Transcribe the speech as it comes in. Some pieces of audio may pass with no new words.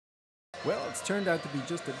Well, it's turned out to be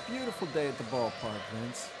just a beautiful day at the ballpark,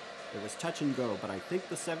 Vince. It was touch and go, but I think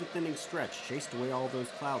the 7th inning stretch chased away all those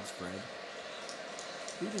clouds, Fred.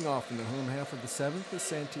 Leading off in the home half of the 7th is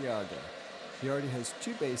Santiago. He already has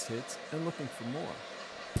 2 base hits and looking for more.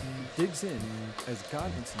 He digs in as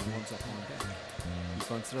Godwinson warms up on deck. He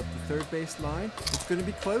bunts it up the third base line. It's going to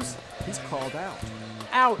be close. He's called out.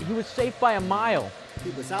 Out! He was safe by a mile.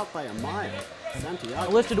 He was out by a mile.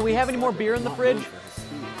 Santiago. Alyssa, do we have any more beer in the fridge?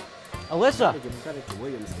 Alyssa!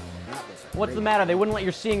 What's the matter? They wouldn't let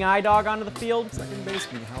your seeing eye dog onto the field? Second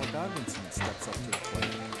baseman Hal Godwinson steps up to the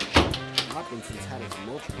plate. Godwinson's had a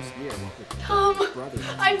tumultuous year. Tom,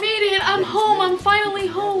 I made it. I'm home. I'm finally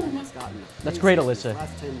home. That's great, Alyssa.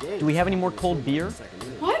 Do we have any more cold beer?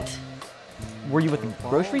 What? Were you at the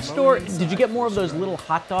grocery store? Did you get more of those little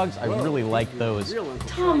hot dogs? I really like those.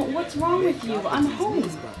 Tom, what's wrong with you? I'm home.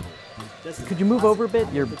 Could you move over a bit?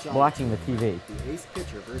 You're blocking the TV.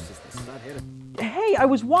 Hey, I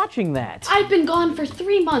was watching that. I've been gone for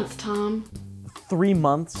 3 months, Tom. 3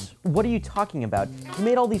 months? What are you talking about? You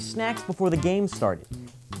made all these snacks before the game started.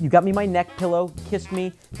 You got me my neck pillow, kissed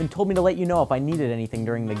me, then told me to let you know if I needed anything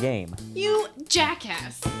during the game. You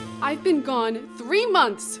jackass! I've been gone 3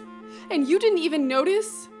 months, and you didn't even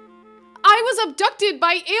notice? I was abducted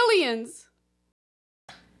by aliens!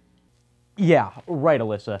 Yeah, right,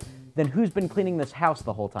 Alyssa. Then who's been cleaning this house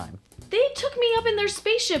the whole time? They took me up in their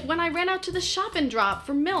spaceship when I ran out to the shop and drop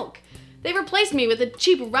for milk. They replaced me with a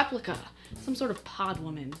cheap replica, some sort of pod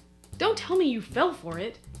woman. Don't tell me you fell for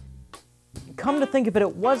it. Come to think of it,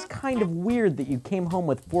 it was kind of weird that you came home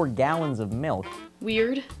with 4 gallons of milk.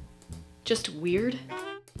 Weird? Just weird?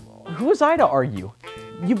 Who was I to argue?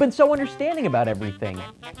 You've been so understanding about everything.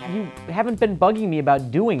 You haven't been bugging me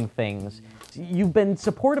about doing things. You've been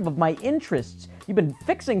supportive of my interests. You've been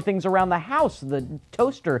fixing things around the house, the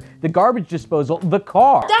toaster, the garbage disposal, the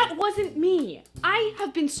car. That wasn't me. I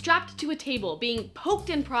have been strapped to a table, being poked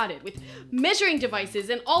and prodded with measuring devices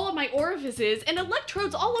in all of my orifices and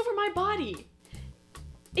electrodes all over my body.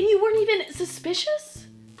 And you weren't even suspicious?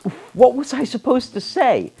 What was I supposed to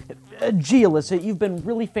say? Gee, Alyssa, you've been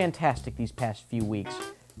really fantastic these past few weeks.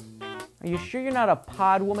 Are you sure you're not a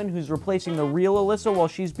pod woman who's replacing the real Alyssa while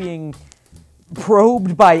she's being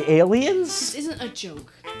probed by aliens? This isn't a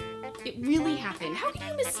joke. It really happened. How can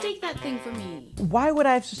you mistake that thing for me? Why would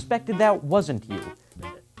I have suspected that wasn't you?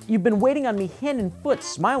 You've been waiting on me hand and foot,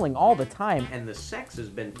 smiling all the time, and the sex has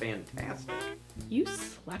been fantastic. You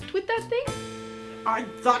slept with that thing? I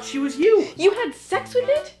thought she was you. You had sex with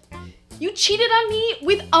it? You cheated on me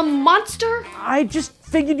with a monster? I just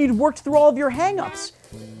figured you'd worked through all of your hang-ups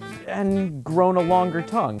and grown a longer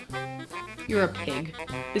tongue. You're a pig.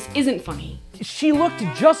 This isn't funny. She looked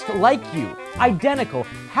just like you. Identical.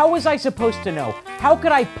 How was I supposed to know? How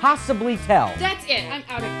could I possibly tell? That's it. I'm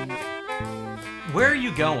out of here. Where are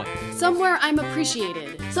you going? Somewhere I'm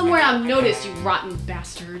appreciated. Somewhere I'm noticed, you rotten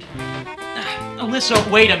bastard. Alyssa,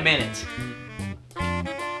 wait a minute.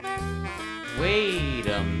 Wait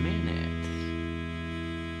a minute.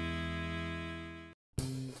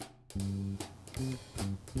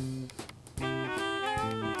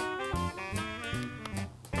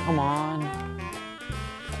 Come on.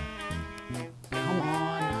 Come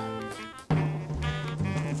on.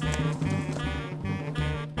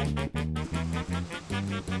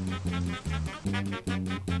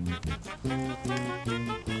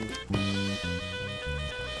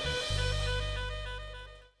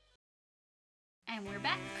 And we're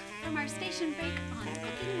back from our station break on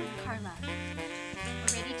Cooking with Carla.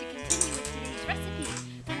 We're ready to continue with today's recipe,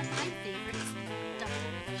 one of my favorites, double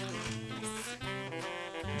chocolate bliss.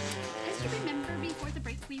 As you remember, before the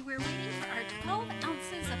break, we were waiting for our 12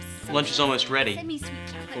 ounces of Lunch is almost ready. semi-sweet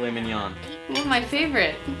chocolate. Filet mignon. Well, my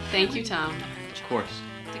favorite. Thank you, Tom. Of course.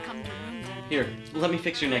 To come to room temperature. Here, let me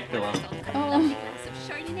fix your neck pillow. A lovely glass of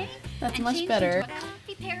Chardonnay, That's and much change better. into a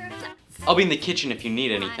comfy pair of flats. I'll be in the kitchen if you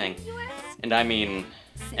need anything. I'm yours. And I mean,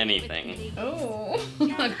 Sit anything. with me. Oh,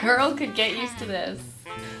 a girl could get used to this.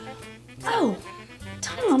 Oh,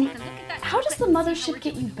 Tom, Take a look at that how does the chocolate and see mothership how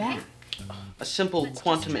get we're you doing. back? A simple Let's just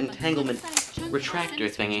quantum trim a entanglement good-sized chunk of retractor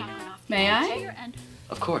semi-sweet thingy. chocolate off May the I? chair and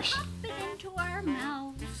Of course. pop it into our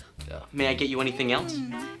mouths. May I get you anything else?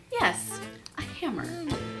 Yes, a hammer.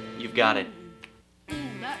 You've got it.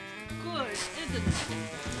 That's good, isn't it?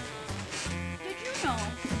 Did you know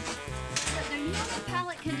that the human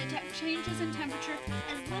palate can detect changes in temperature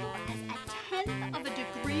as little as 1/10 of a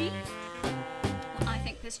degree? Well, I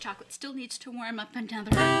think this chocolate still needs to warm up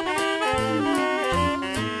another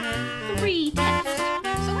 3/10.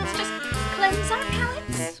 So let's just cleanse our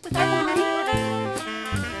palates with our wine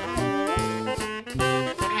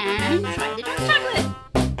and try the dark chocolate.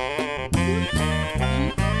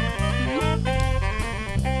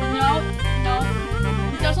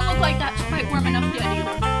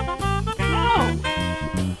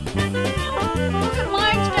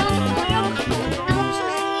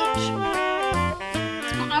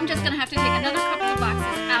 I'm just gonna have to take another couple of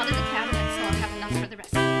boxes out of the cabinet so I'll have enough for the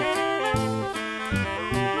rest of it.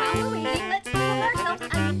 While we're waiting, let's pour ourselves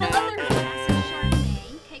another glass of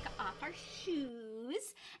Chardonnay, take off our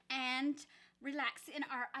shoes, and relax in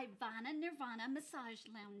our Ivana Nirvana massage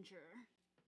lounger.